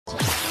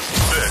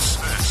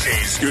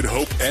This is Good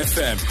Hope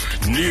FM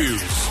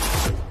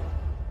News.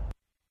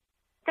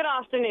 Good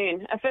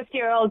afternoon. A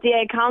 50-year-old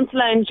DA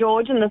councillor in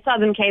George in the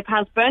Southern Cape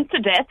has burnt to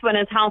death when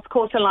his house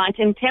caught alight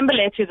in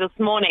Thembalethu this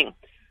morning.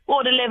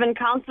 Ward 11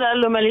 councillor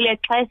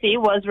Thembalethu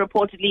was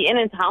reportedly in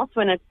his house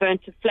when it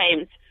burnt to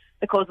flames.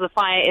 The cause of the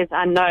fire is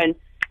unknown.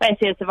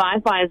 Thembalethu is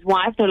survived by his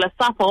wife, Nula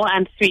Sapo,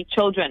 and 3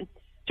 children.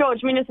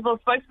 George Municipal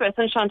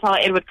Spokesperson Chantal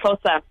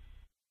Edward-Klosser.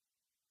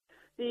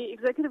 The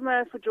Executive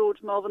Mayor for George,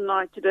 Melvin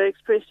Knight, today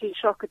expressed his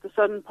shock at the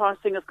sudden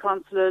passing of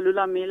Councillor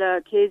Lulamila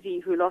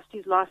Kezi, who lost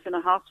his life in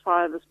a house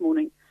fire this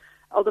morning.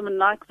 Alderman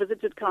Knight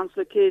visited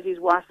Councillor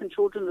Kezi's wife and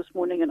children this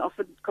morning and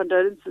offered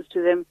condolences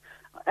to them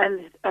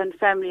and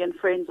family and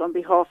friends on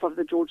behalf of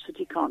the George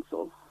City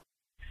Council.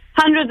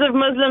 Hundreds of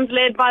Muslims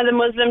led by the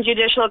Muslim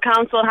Judicial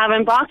Council have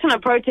embarked on a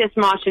protest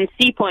march in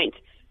Sea Point.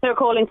 They're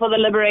calling for the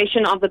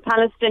liberation of the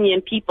Palestinian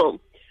people.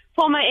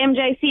 Former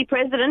MJC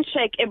President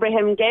Sheikh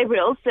Ibrahim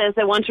Gabriel says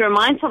they want to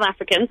remind South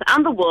Africans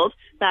and the world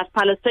that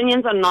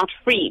Palestinians are not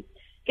free.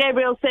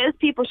 Gabriel says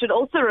people should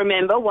also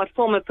remember what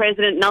former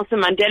President Nelson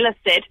Mandela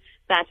said,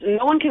 that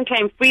no one can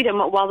claim freedom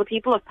while the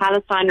people of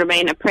Palestine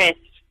remain oppressed.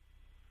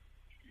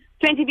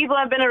 20 people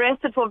have been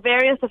arrested for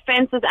various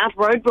offences at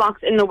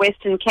roadblocks in the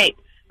Western Cape.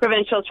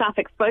 Provincial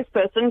traffic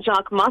spokesperson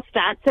Jacques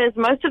Mostad says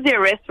most of the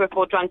arrests were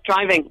for drunk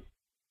driving.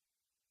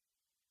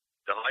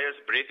 The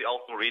highest breath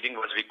alcohol reading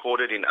was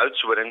recorded in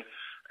Oudtshoorn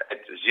at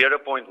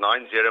 0.90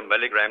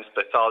 milligrams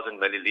per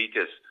 1,000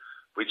 milliliters,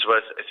 which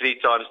was 3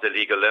 times the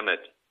legal limit.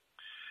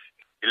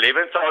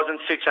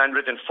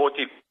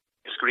 11,640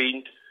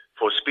 screened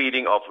for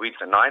speeding, of which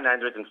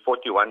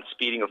 941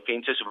 speeding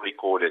offences were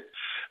recorded.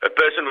 A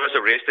person was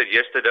arrested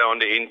yesterday on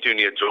the N2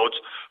 near George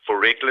for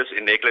reckless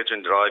and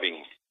negligent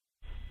driving.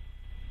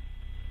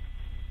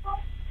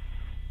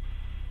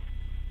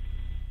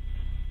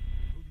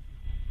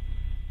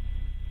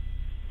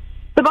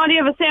 The body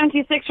of a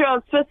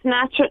 76-year-old Swiss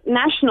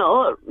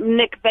national,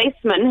 Nick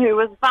Weissman, who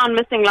was found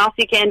missing last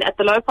weekend at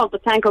the Lowveld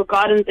Botanical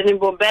Gardens in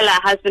Mbombela,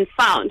 has been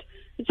found.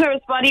 The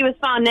tourist body was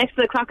found next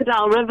to the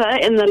Crocodile River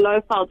in the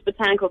Lowveld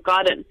Botanical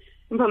Garden.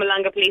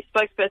 Mpumalanga Police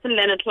spokesperson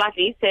Leonard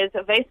Flatley says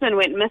Weissman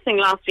went missing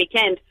last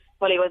weekend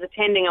while he was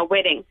attending a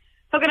wedding.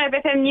 For Good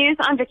Hope FM News,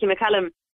 I'm Vicky McCallum.